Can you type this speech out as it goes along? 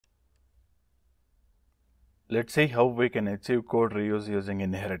Let's see how we can achieve code reuse using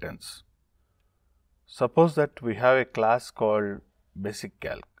inheritance. Suppose that we have a class called basic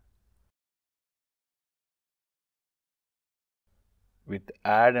calc with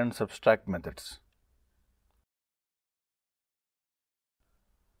add and subtract methods.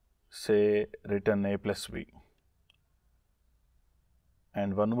 Say return a plus b,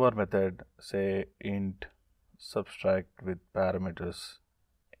 and one more method, say int subtract with parameters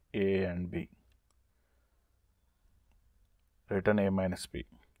a and b, return a minus b.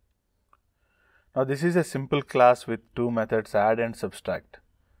 Now this is a simple class with two methods, add and subtract.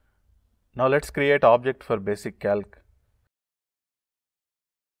 Now let's create object for basic calc.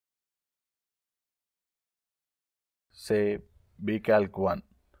 Say bcalc1.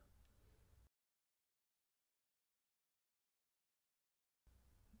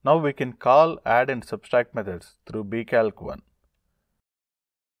 Now we can call add and subtract methods through bcalc1.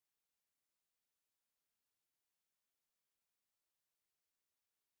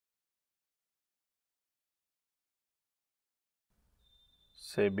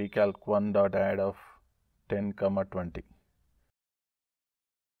 Say bcalc1.add of 10, 20.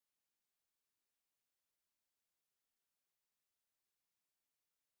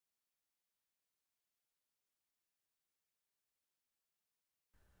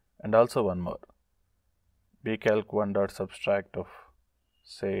 And also one more, bcalc1.subtract of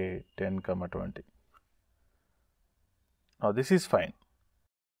say 10, 20. Now this is fine.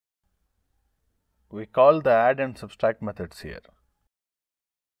 We call the add and subtract methods here.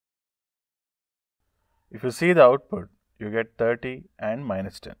 If you see the output, you get 30 and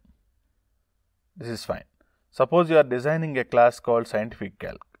minus 10. This is fine. Suppose you are designing a class called scientific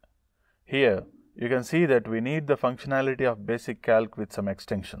calc. Here, you can see that we need the functionality of basic calc with some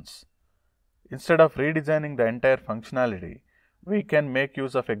extensions. Instead of redesigning the entire functionality, we can make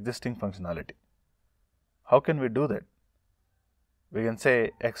use of existing functionality. How can we do that? We can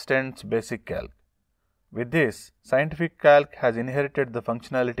say extends basic calc. With this, scientific calc has inherited the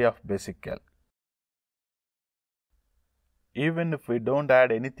functionality of basic calc. Even if we don't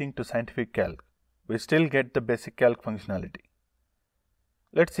add anything to scientific calc, we still get the basic calc functionality.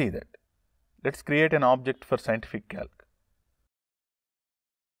 Let's see that. Let's create an object for scientific calc.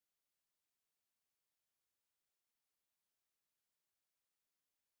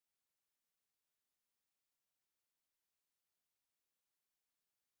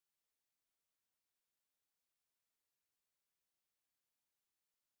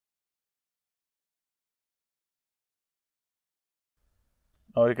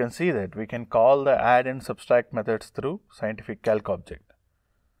 Now you can see that we can call the add and subtract methods through scientific calc object.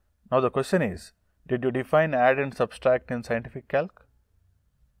 Now the question is, did you define add and subtract in scientific calc?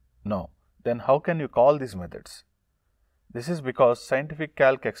 No. Then how can you call these methods? This is because scientific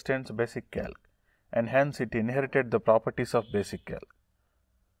calc extends basic calc and hence it inherited the properties of basic calc.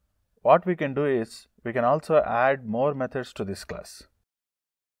 What we can do is, we can also add more methods to this class.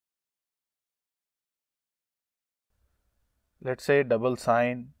 Let's say double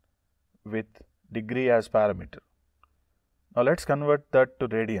sine with degree as parameter. Now let's convert that to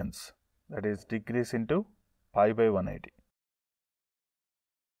radians, that is degrees into pi by 180.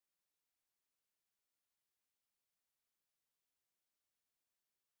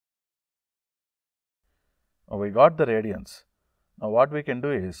 Now we got the radians. Now what we can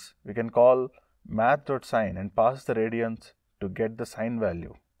do is, we can call math.sine and pass the radians to get the sine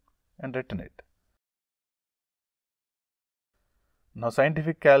value and return it. Now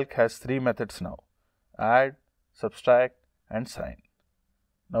scientific calc has three methods now, add, subtract and sine.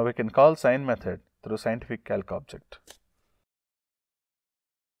 Now we can call sine method through scientific calc object.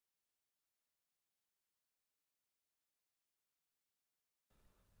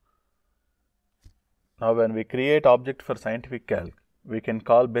 Now when we create object for scientific calc, we can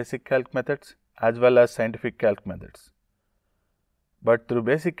call basic calc methods as well as scientific calc methods. But through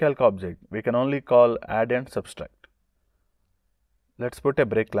basic calc object, we can only call add and subtract. Let's put a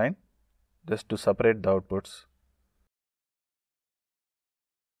break line just to separate the outputs.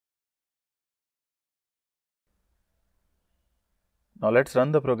 Now let's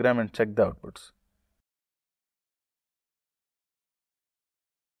run the program and check the outputs.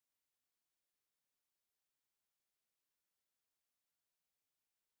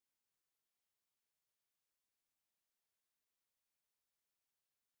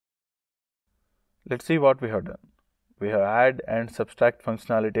 Let's see what we have done. We have add and subtract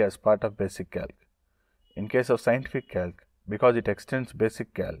functionality as part of basic calc. In case of scientific calc, because it extends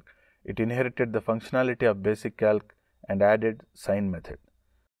basic calc, it inherited the functionality of basic calc and added sine method.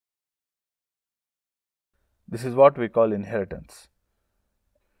 This is what we call inheritance.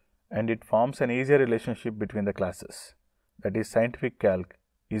 and it forms an easier relationship between the classes. That is, scientific calc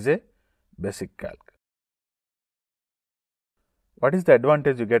is a basic calc. What is the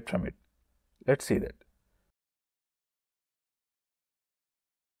advantage you get from it? Let's see that.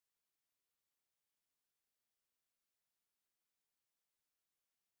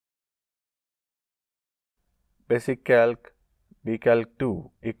 Basic calc bcalc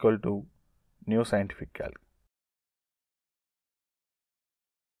 2 equal to new scientific calc.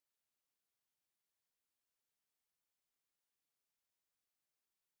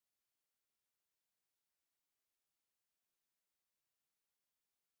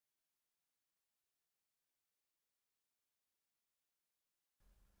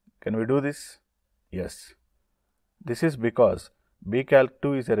 Can we do this? Yes. This is because bcalc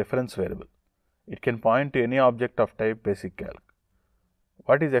 2 is a reference variable. It can point to any object of type basic calc.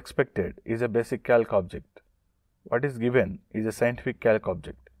 What is expected is a basic calc object. What is given is a scientific calc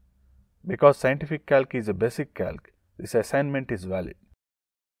object. Because scientific calc is a basic calc, this assignment is valid.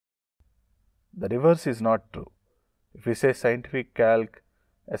 The reverse is not true. If we say scientific calc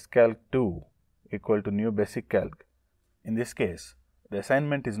scalc 2 equal to new basic calc, in this case, the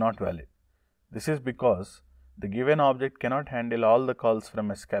assignment is not valid. This is because the given object cannot handle all the calls from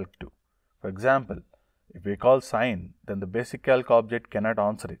scalc 2. For example, if we call sine, then the basic calc object cannot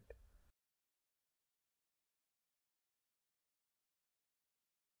answer it.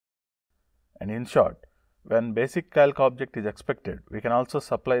 And in short, when basic calc object is expected, we can also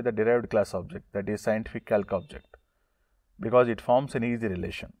supply the derived class object, that is scientific calc object, because it forms an easy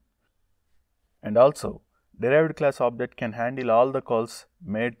relation. And also, derived class object can handle all the calls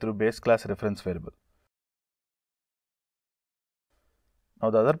made through base class reference variable. Now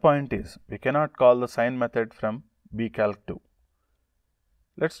the other point is, we cannot call the sine method from bcalc 2.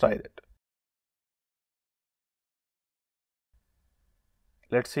 Let's try that.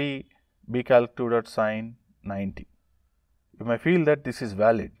 Let's see bcalc2.sine 90. You may feel that this is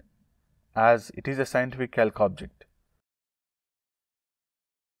valid as it is a scientific calc object.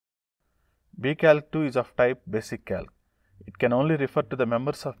 bcalc 2 is of type basic calc. It can only refer to the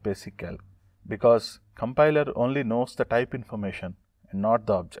members of basic calc because compiler only knows the type information and not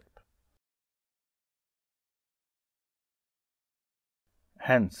the object.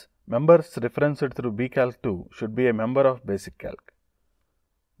 Hence, members referenced through bcalc 2 should be a member of basic calc.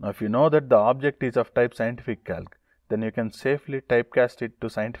 Now, if you know that the object is of type scientific calc, then you can safely typecast it to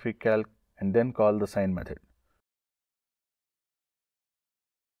scientific calc and then call the sine method.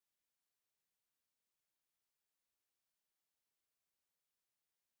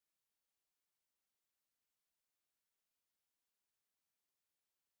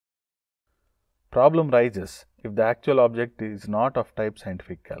 Problem rises if the actual object is not of type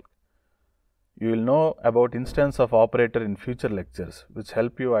scientific calc. You will know about instance of operator in future lectures which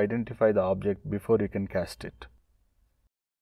help you identify the object before you can cast it.